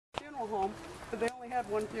funeral home, but they only had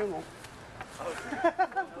one funeral.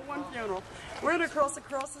 One funeral. We're going to cross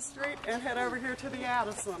across the street and head over here to the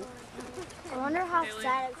Addison. I wonder how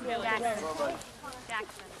sad it feels. Jackson.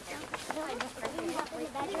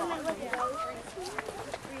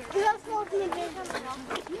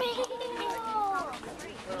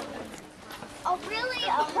 Oh, really? A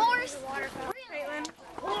horse? Caitlin.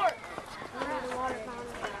 Horse.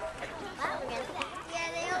 Yeah,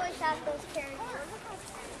 they always have those characters.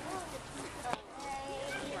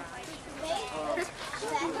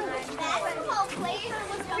 Basketball player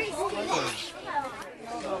was pretty good.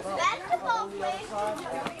 Basketball player was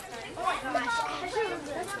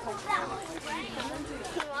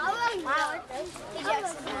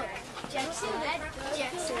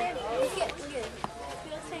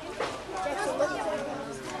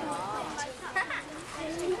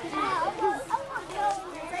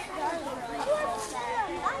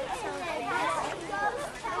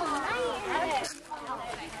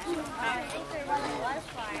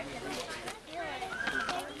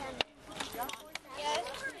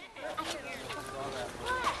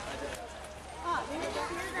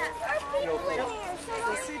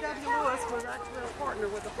The C.W. Lewis was actually a partner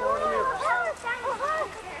with the Florida Mirrors.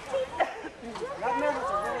 That Mirror's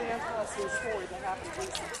a really interesting story that happened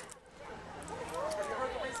recently. Have you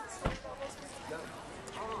heard the recent story about this one? No.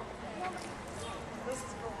 This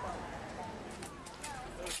is real fun.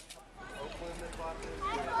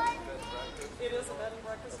 It is a bed and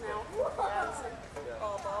breakfast now. Addison.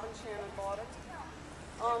 Bob and Shannon bought it.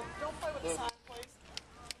 Don't play with the sign, please.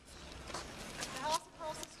 The house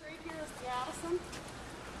across the street here is the Addison.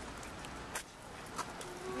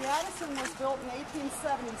 The Addison was built in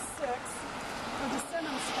 1876 for the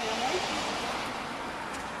Simmons family.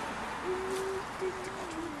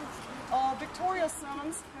 Victoria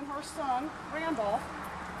Simmons and her son, Randolph,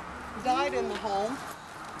 died in the home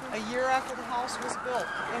a year after the house was built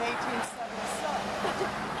in 1877.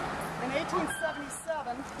 In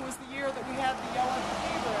 1877 was the year that we had the yellow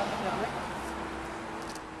fever epidemic.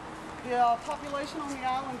 The population on the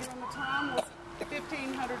island during the time was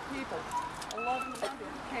 1,500 people. 1,100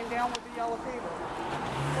 came down with the yellow fever.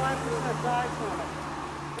 5% died from it.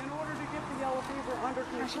 In order to get the yellow fever under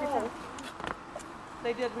control,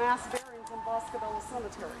 they did mass burials in Boscobella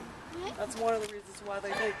Cemetery. That's one of the reasons why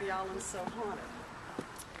they think the island's so haunted.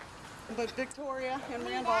 But Victoria and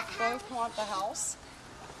Randolph both haunt the house.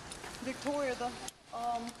 Victoria, the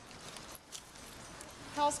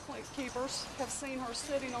housekeepers have seen her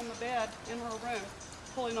sitting on the bed in her room,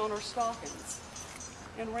 pulling on her stockings.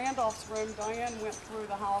 In Randolph's room, Diane went through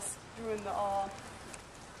the house doing the, I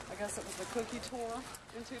guess it was the cookie tour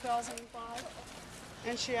in 2005.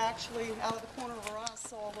 And she actually, out of the corner of her eye,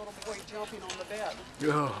 saw a little boy jumping on the bed.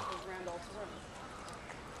 Oh. It was Randolph's room.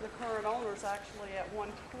 The current owners actually at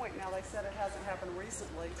one point, now they said it hasn't happened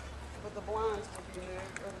recently, but the blinds would be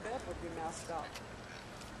moved or the bed would be messed up.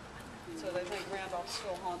 So they think Randolph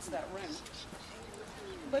still haunts that room.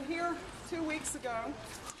 But here, 2 weeks ago,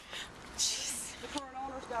 the current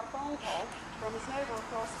owners got a phone call from his neighbor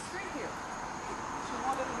across the street here. She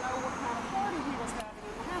wanted to know what kind of party he was having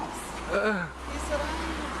in the house. He said,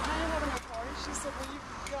 I ain't having no party. She said, well, you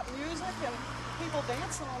got music and people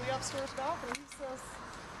dancing on the upstairs balcony. He says,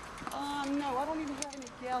 no, I don't even have any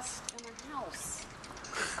guests in the house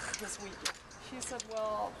this weekend. She said,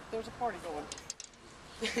 well, there's a party going.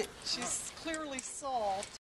 She's clearly saw